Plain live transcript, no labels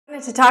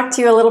To talk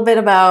to you a little bit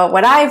about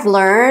what I've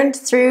learned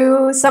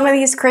through some of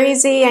these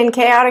crazy and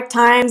chaotic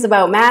times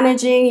about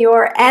managing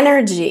your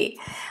energy.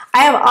 I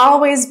have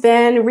always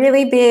been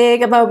really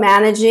big about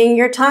managing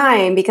your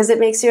time because it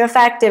makes you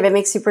effective, it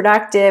makes you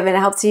productive, and it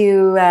helps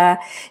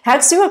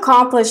you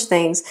accomplish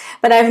things.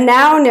 But I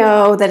now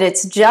know that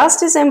it's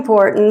just as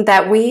important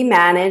that we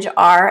manage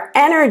our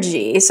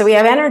energy, so we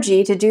have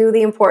energy to do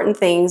the important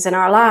things in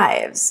our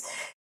lives.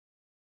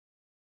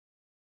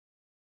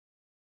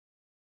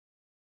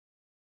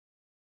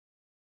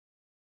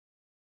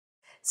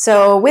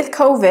 So with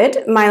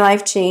COVID, my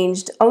life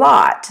changed a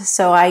lot.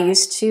 So I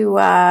used to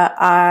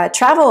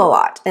travel a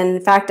lot. In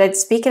fact, I'd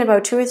speak in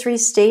about 2 or 3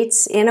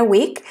 states in a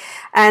week.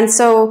 And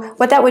so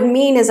what that would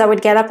mean is I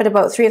would get up at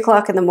about 3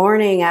 o'clock in the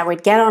morning. I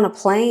would get on a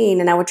plane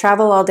and I would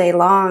travel all day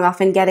long,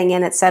 often getting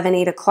in at 7,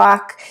 8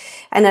 o'clock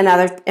and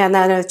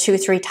another 2 or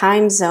 3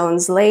 time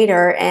zones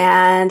later.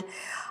 And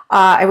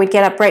I would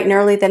get up bright and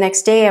early the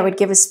next day. I would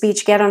give a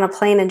speech, get on a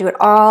plane, and do it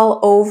all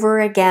over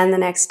again the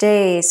next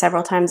day,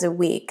 several times a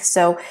week.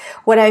 So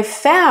what I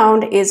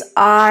found is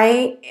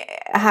I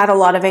had a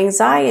lot of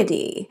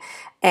anxiety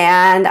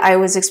and I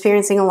was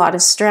experiencing a lot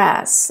of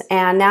stress.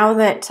 And now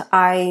that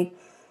I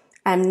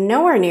am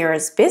nowhere near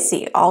as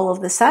busy, all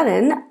of a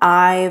sudden,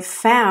 I've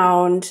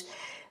found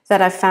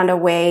a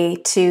way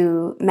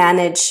to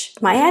manage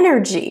my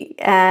energy.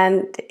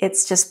 And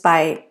it's just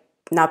by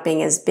not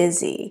being as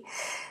busy.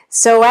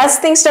 So as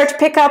things start to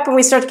pick up and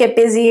we start to get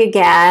busy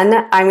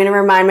again, I'm going to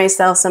remind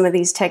myself some of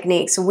these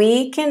techniques.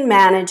 We can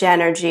manage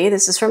energy.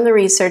 This is from the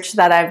research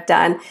that I've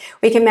done.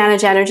 We can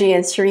manage energy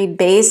in 3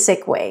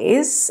 basic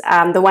ways.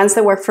 The ones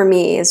that work for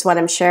me is what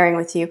I'm sharing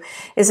with you.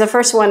 The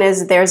first one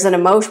is there's an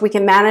emotion. We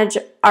can manage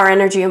our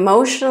energy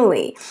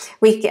emotionally,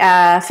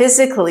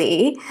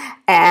 physically,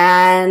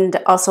 and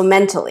also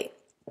mentally.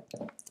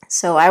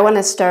 So I want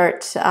to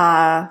start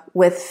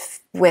with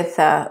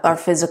our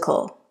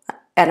physical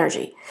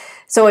energy.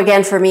 So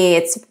again, for me,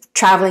 it's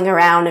traveling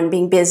around and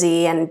being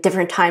busy and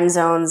different time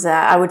zones.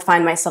 I would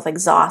find myself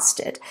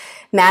exhausted.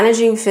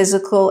 Managing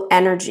physical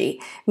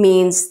energy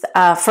means,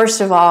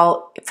 first of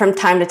all, from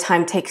time to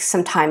time, take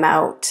some time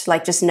out.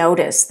 Like just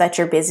notice that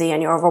you're busy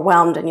and you're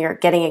overwhelmed and you're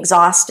getting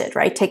exhausted,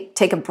 right?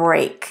 Take a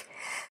break.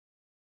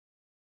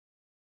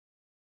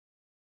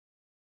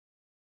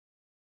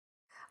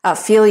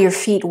 Feel your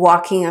feet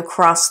walking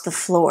across the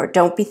floor.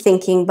 Don't be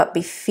thinking, but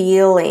be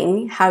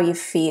feeling how you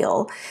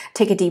feel.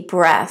 Take a deep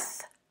breath.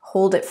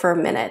 Hold it for a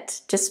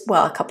minute,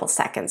 a couple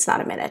seconds, not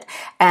a minute,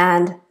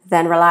 and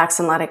then relax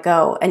and let it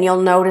go. And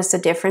you'll notice a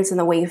difference in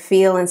the way you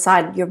feel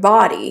inside your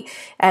body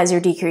as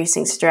you're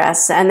decreasing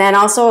stress. And then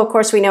also, of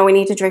course, we know we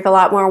need to drink a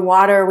lot more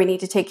water. We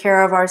need to take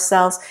care of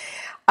ourselves.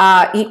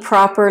 Eat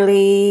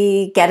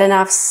properly, get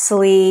enough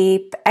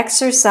sleep,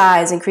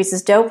 exercise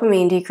increases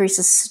dopamine,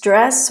 decreases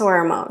stress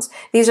hormones.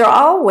 These are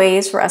all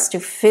ways for us to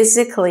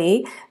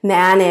physically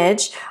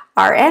manage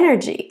our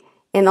energy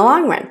in the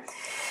long run.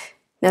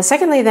 Now,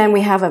 secondly, then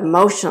we have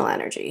emotional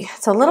energy.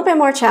 It's a little bit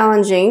more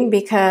challenging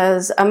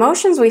because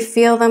emotions, we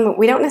feel them,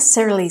 we don't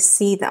necessarily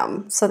see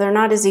them, so they're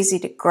not as easy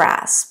to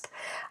grasp.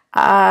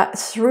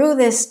 Through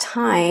this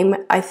time,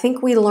 I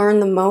think we learn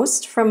the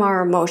most from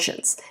our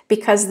emotions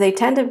because they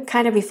tend to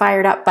kind of be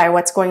fired up by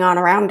what's going on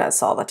around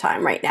us all the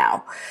time right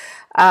now.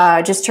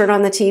 Just turn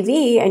on the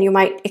TV and you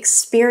might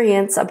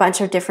experience a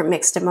bunch of different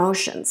mixed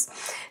emotions.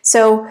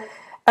 So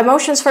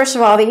emotions, first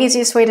of all, the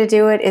easiest way to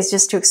do it is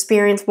just to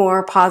experience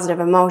more positive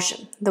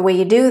emotion. The way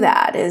you do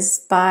that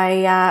is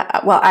by,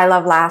 I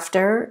love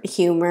laughter,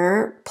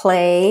 humor,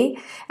 play.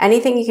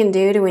 Anything you can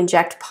do to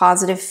inject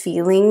positive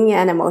feeling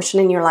and emotion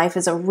in your life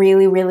is a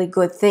really, really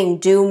good thing.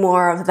 Do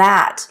more of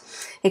that.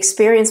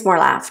 Experience more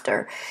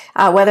laughter.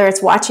 Whether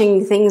it's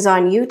watching things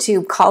on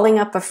YouTube, calling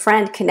up a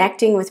friend,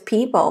 connecting with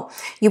people.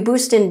 You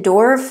boost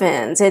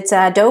endorphins. It's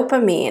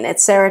dopamine.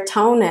 It's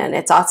serotonin.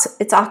 It's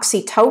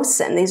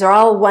oxytocin. These are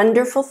all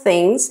wonderful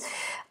things.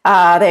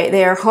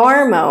 They are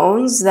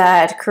hormones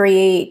that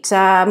create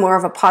more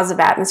of a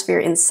positive atmosphere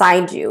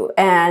inside you,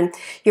 and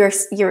you're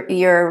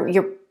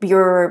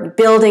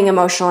building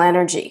emotional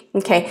energy.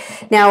 Okay.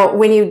 Now,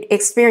 when you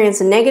experience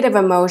negative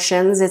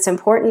emotions, it's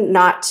important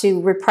not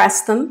to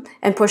repress them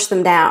and push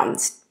them down.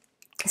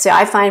 So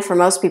I find for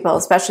most people,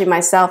 especially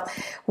myself,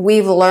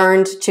 we've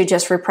learned to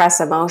just repress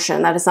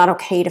emotion, that it's not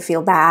okay to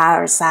feel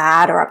bad or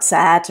sad or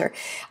upset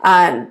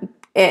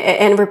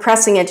and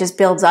repressing it just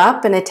builds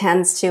up and it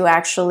tends to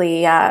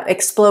actually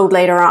explode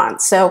later on.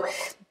 So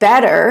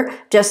better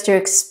just to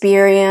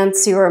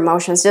experience your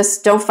emotions.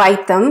 Just don't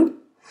fight them.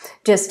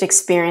 Just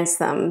experience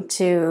them,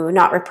 to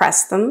not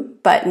repress them,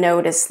 but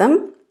notice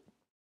them.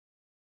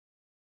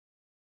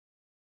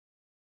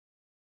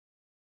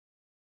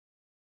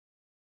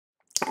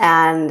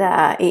 And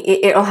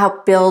it'll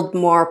help build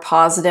more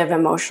positive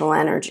emotional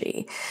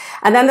energy.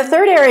 And then the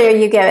third area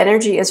you get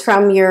energy is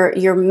from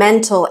your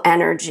mental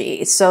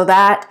energy. So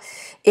that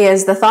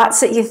is the thoughts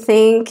that you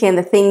think and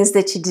the things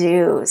that you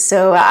do.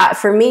 So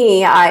for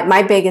me,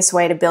 my biggest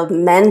way to build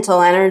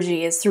mental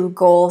energy is through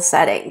goal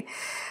setting.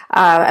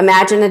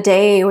 Imagine a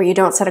day where you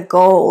don't set a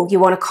goal, you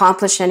won't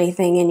accomplish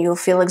anything, and you'll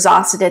feel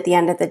exhausted at the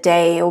end of the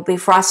day. It will be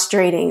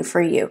frustrating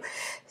for you.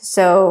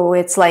 So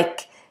it's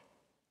like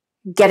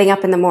getting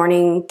up in the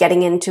morning,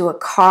 getting into a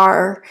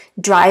car,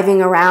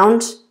 driving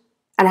around,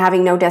 and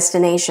having no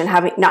destination,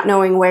 not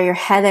knowing where you're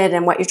headed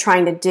and what you're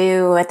trying to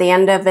do. At the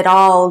end of it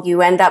all,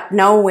 you end up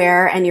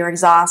nowhere and you're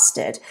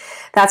exhausted.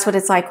 That's what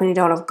it's like when you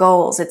don't have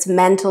goals. It's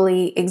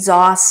mentally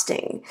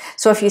exhausting.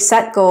 So if you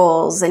set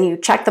goals and you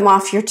check them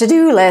off your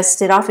to-do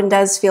list, it often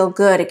does feel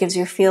good. It gives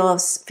you a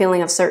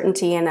feeling of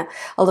certainty and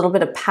a little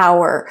bit of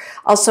power.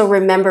 Also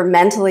remember,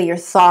 mentally, your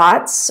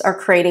thoughts are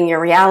creating your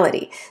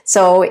reality.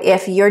 So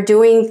if you're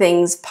doing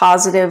things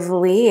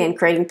positively and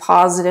creating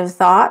positive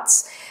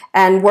thoughts,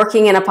 and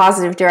working in a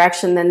positive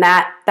direction, then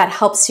that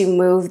helps you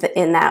move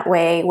in that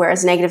way,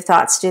 whereas negative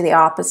thoughts do the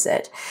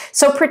opposite.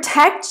 So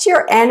protect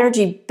your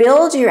energy,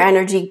 build your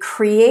energy,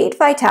 create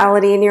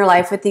vitality in your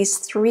life with these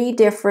 3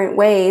 different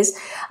ways.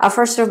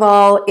 First of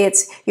all,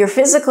 it's your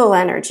physical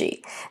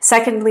energy.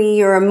 Secondly,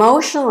 your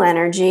emotional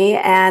energy.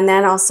 And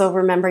then also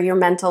remember your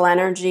mental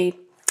energy,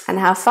 and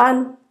have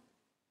fun.